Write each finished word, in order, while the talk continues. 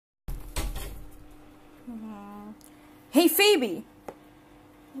Hey, Phoebe!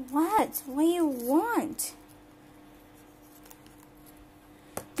 What? What do you want?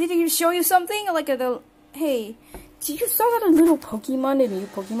 Did he show you something? Like hey, did you saw that a little Pokemon? A new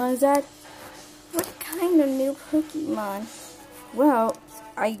Pokemon is that? What kind of new Pokemon? Well,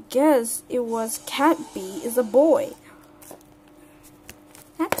 I guess it was Catbee is a boy.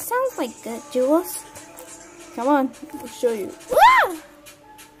 That sounds like good, Jules. Come on, I'll show you.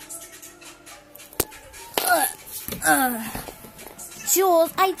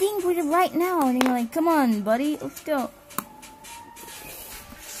 Jules, I think we're right now. And you're like, come on, buddy, let's go.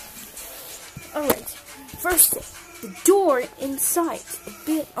 Alright, first thing, the door inside a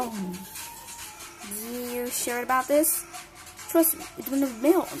bit You sure about this? Trust me, it's when the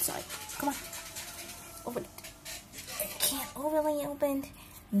mail inside. Come on, open it. I can't overly open.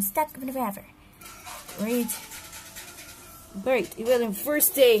 I'm stuck in forever. Great. It was the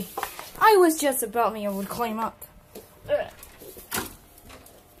first day. I was just about me. I would climb up.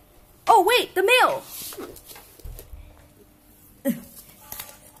 Oh wait, the mail.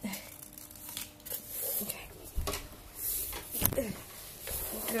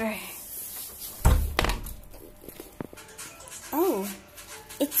 Okay. Oh,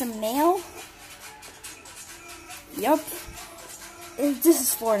 it's a mail? Yup. This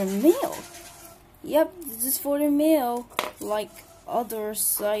is for the mail. Yep, this is for the mail. Like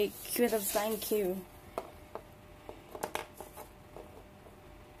others, I could have thank you.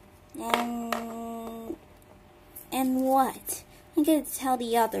 And what? I'm gonna tell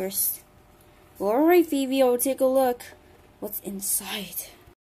the others. Alright, Phoebe, I'll take a look. What's inside?